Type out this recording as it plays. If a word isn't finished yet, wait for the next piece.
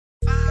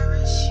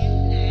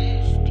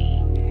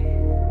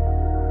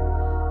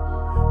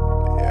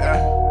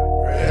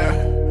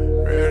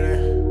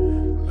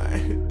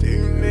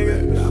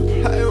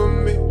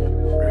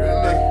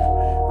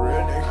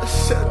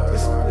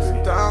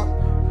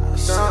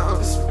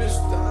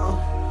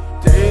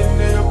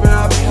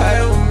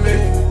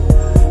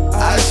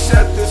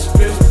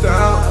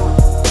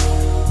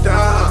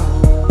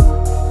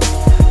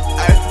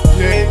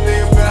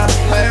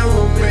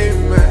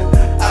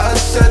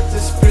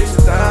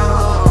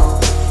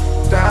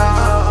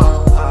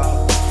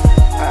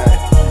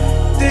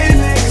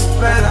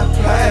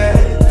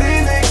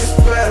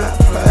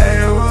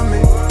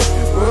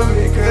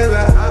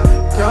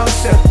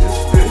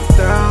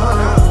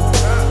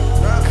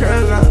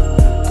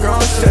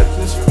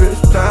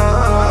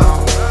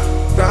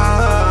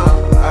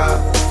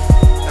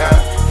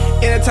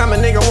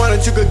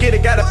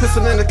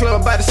pistol in the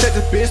club, about to set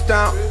this bitch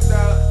down.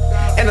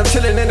 And I'm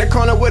chillin' in the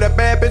corner with a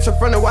bad bitch in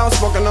front of while I'm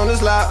smoking on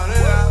this loud.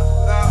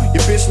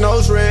 Your bitch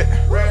nose red,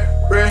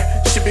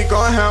 she be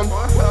going ham.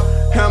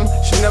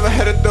 She never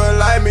had to do it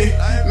like me.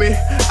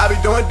 I be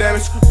doing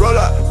damage. Roll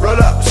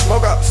up,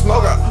 smoke up,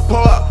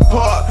 pour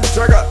up,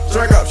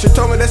 drink up. She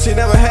told me that she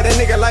never had a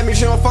nigga like me.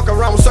 She don't fuck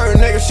around with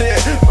certain niggas shit.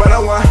 But I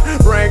want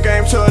brain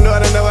game to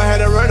another, never had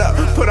to run up.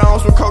 Put on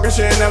some coke and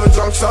she ain't never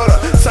drunk soda.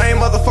 Same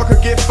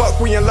motherfucker get fucked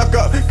when you look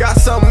up. Got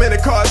something in the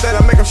car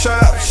that'll make him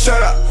shut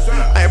up.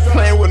 I ain't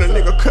playing with a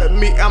nigga cut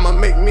meat. I'ma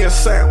make me a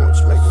sandwich.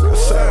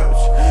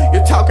 You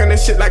talking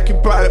this shit like you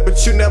bought it,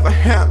 but you never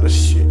handle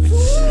shit.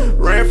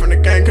 Ran from the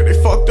gang cause they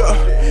fucked up.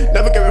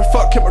 Never gave a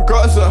fuck, kept my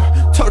guards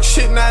up. Talk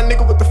shit now,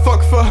 nigga, what the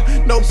fuck for?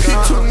 No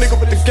P2, nigga,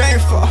 what the game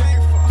for?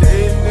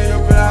 These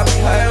niggas been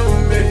playing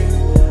with me.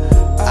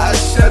 I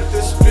shut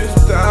this bitch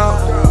down.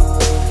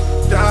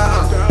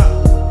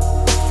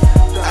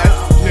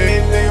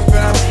 These niggas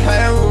been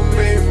playing with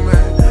me,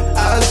 man. I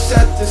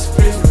shut this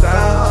bitch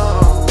down.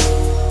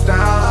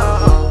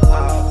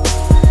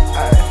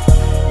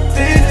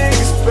 These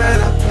niggas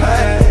better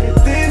play.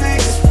 These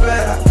niggas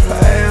better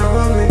play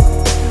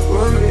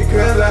with me,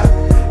 cause I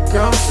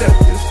gon' shut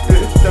this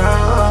bitch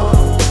down.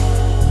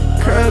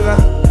 Cause I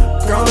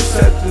gon'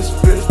 shut this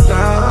bitch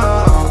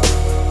down.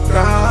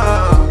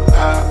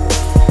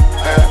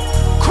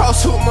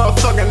 Cross who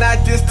motherfucker,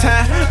 not this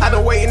time. I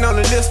been waiting on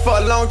the list for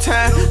a long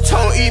time.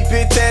 Told E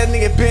bitch ass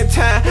nigga been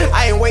time.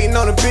 I ain't waiting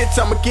on the bitch,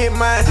 I'ma get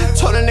mine.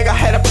 Told a nigga I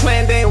had a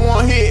plan, they ain't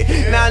one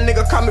hit. Now a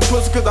nigga call me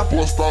pussy cause I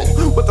bust out.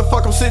 What the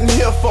fuck I'm sitting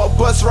here for a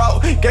bus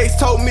route? Gates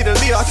told me to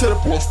leave out to the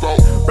bust out.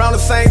 Round the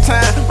same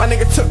time, my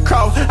nigga took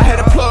off. I had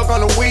a plug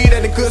on the weed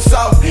and the good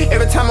sauce.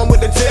 Every time I'm with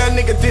the jail,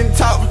 nigga didn't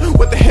talk.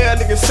 What the hell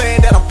nigga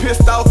saying that I'm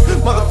pissed off?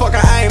 Motherfucker,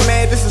 I ain't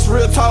mad, this is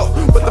real talk.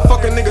 What the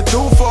fuck a nigga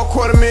do for a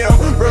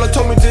 $250,000? Real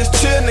told me just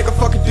chill, nigga,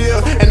 fuck a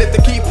deal. And if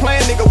they keep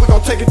playing, nigga, we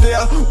gon' take it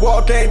there.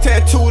 Wall gang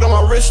tattooed on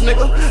my wrist,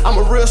 nigga. I'm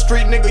a real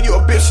street nigga, you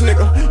a bitch,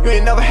 nigga. You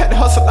ain't never had to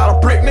hustle out a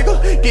brick,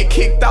 nigga. Get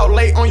kicked out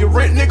late on your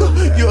rent,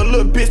 nigga. You a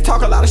little bitch,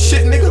 talk a lot of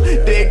shit,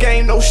 nigga. Dead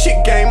game, no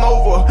shit, game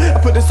over. I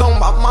put this on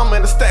my mama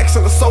and the stacks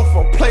on the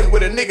sofa. Play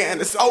with a nigga and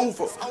it's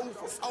over.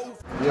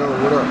 Yo,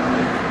 what up?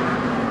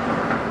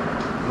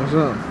 What's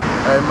up?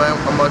 Hey man,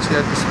 I'm out here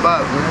at the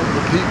spot, man.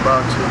 The peep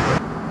out you.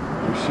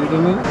 You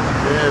shooting me?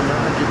 Yeah, man.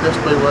 I get that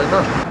spray right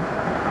now.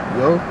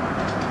 Yo.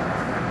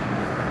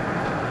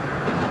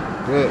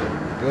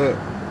 Good.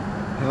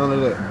 Handle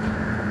that.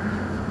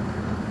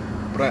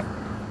 Brat.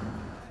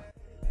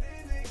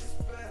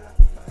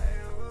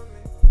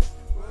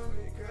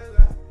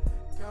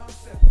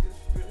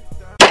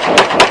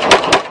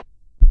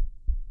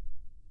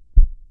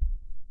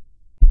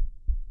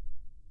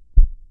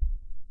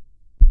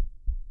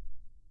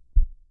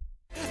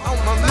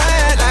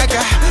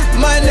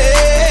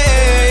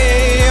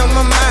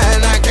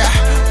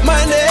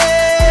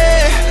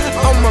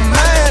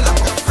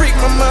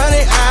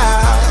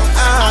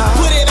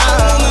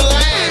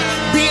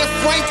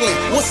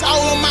 What's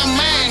all on my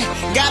mind?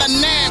 Got a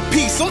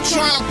 9-piece, I'm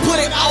trying to put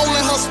it all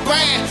in her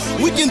spine.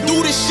 We can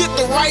do this shit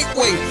the right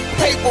way.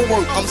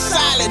 Paperwork, I'm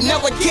silent,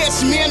 never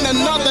catch me in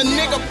another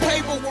nigga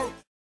paperwork.